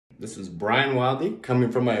This is Bryan Wildly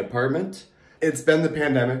coming from my apartment. It's been the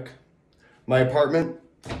pandemic. My apartment,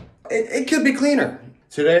 it could be cleaner.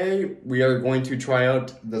 Today, we are going to try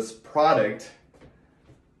out this product,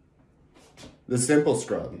 the Simple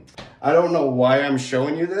Scrub. I don't know why I'm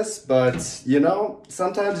showing you this, but you know,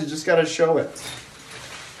 sometimes you just gotta show it.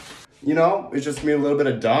 You know, it's just me a little bit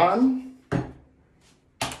of Dawn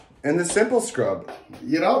and the Simple Scrub.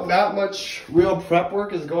 You know, not much real prep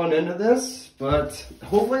work is going into this, but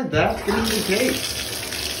hopefully that's gonna be the case.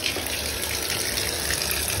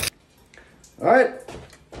 All right,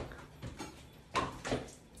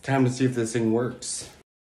 time to see if this thing works.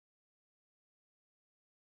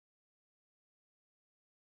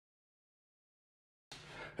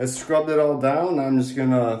 I scrubbed it all down. I'm just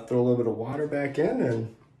gonna throw a little bit of water back in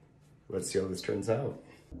and let's see how this turns out.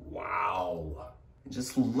 Wow,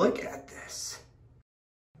 just look at this.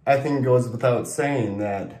 I think it goes without saying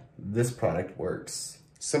that this product works.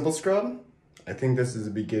 Simple Scrub, I think this is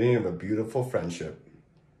the beginning of a beautiful friendship.